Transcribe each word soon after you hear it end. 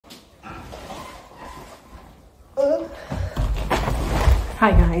Hi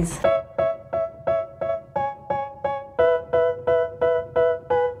guys.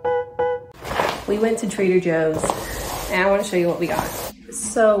 We went to Trader Joe's and I want to show you what we got.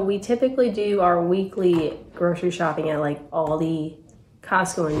 So we typically do our weekly grocery shopping at like Aldi,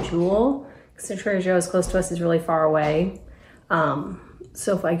 Costco, and Jewel. Because the Trader Joe's close to us is really far away.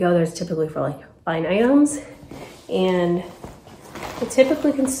 So if I go there, it's typically for like fine items. And it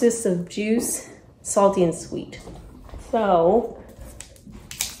typically consists of juice, salty, and sweet. So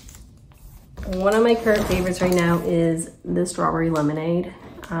one of my current favorites right now is the strawberry lemonade.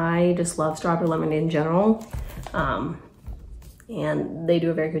 I just love strawberry lemonade in general. And they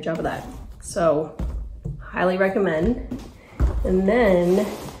do a very good job of that. So highly recommend. And then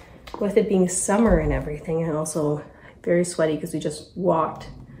with it being summer and everything, and also very sweaty because we just walked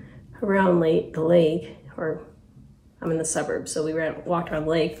around the lake, or I'm in the suburbs, so we walked around the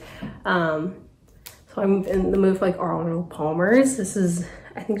lake. So I'm in the mood for like Arnold Palmer's. This is,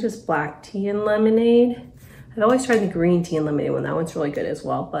 I think, just black tea and lemonade. I've always tried the green tea and lemonade one. That one's really good as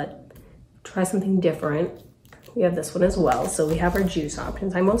well, but try something different. We have this one as well. So we have our juice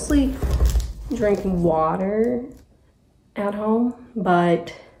options. I mostly drink water at home,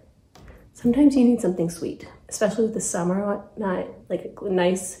 but sometimes you need something sweet, especially with the summer, not like a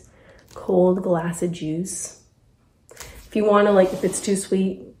nice cold glass of juice. If you want to, like, if it's too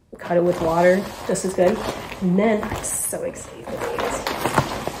sweet, cut it with water, just as good. And then I'm so excited for these.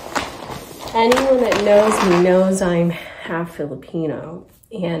 Anyone that knows me knows I'm half Filipino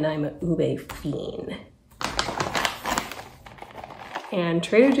and I'm an ube fiend. And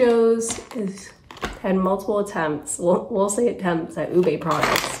Trader Joe's has had multiple attempts, we'll say attempts at ube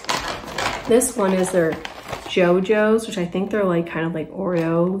products. This one is their JoJo's, which I think they're like kind of like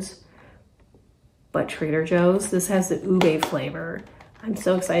Oreos, but Trader Joe's. This has the ube flavor. I'm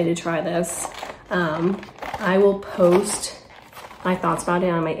so excited to try this. I will post my thoughts about it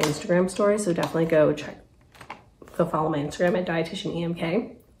on my Instagram story, so definitely go follow my Instagram at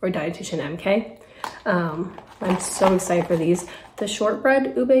dietitianemk or dietitianemk. I'm so excited for these. The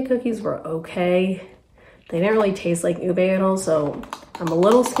shortbread ube cookies were okay. They didn't really taste like ube at all, so I'm a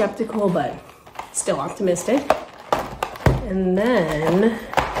little skeptical, but still optimistic. And then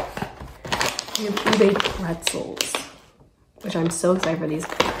we have ube pretzels, which I'm so excited for these.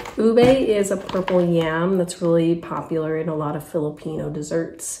 Ube is a purple yam that's really popular in a lot of Filipino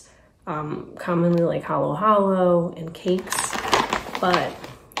desserts, commonly like halo halo and cakes. But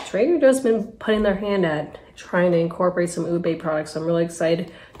Trader Joe's been putting their hand at trying to incorporate some ube products, so I'm really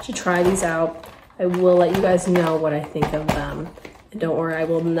excited to try these out. I will let you guys know what I think of them. And don't worry, I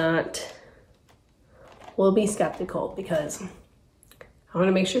will be skeptical, because I want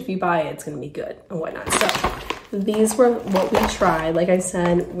to make sure if you buy it, it's going to be good and whatnot. So these were what we tried. Like I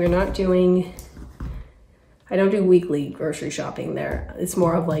said, I don't do weekly grocery shopping there. It's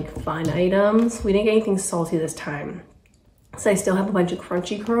more of like fun items. We didn't get anything salty this time. So I still have a bunch of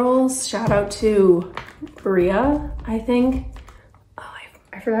crunchy curls. Shout out to Bria, I think. Oh,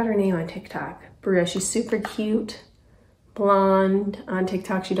 I forgot her name on TikTok. Bria, she's super cute, blonde on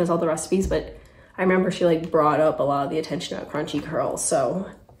TikTok. She does all the recipes, but I remember she like brought up a lot of the attention of crunchy curls. So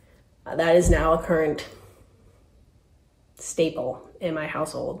that is now a current staple in my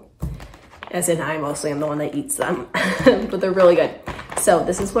household. As in, I mostly am the one that eats them, but they're really good. So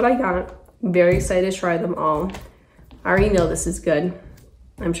this is what I got. I'm very excited to try them all. I already know this is good.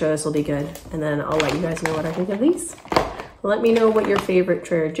 I'm sure this will be good. And then I'll let you guys know what I think of these. Let me know what your favorite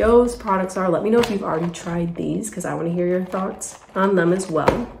Trader Joe's products are. Let me know if you've already tried these, because I want to hear your thoughts on them as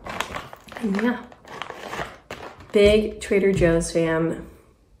well. And yeah, big Trader Joe's fan.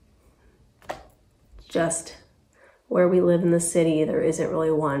 Just where we live in the city, there isn't really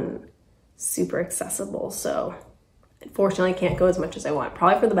one super accessible. So unfortunately, I can't go as much as I want.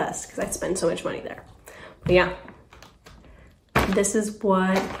 Probably for the best, because I spend so much money there. But yeah, this is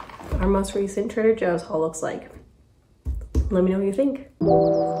what our most recent Trader Joe's haul looks like. Let me know what you think.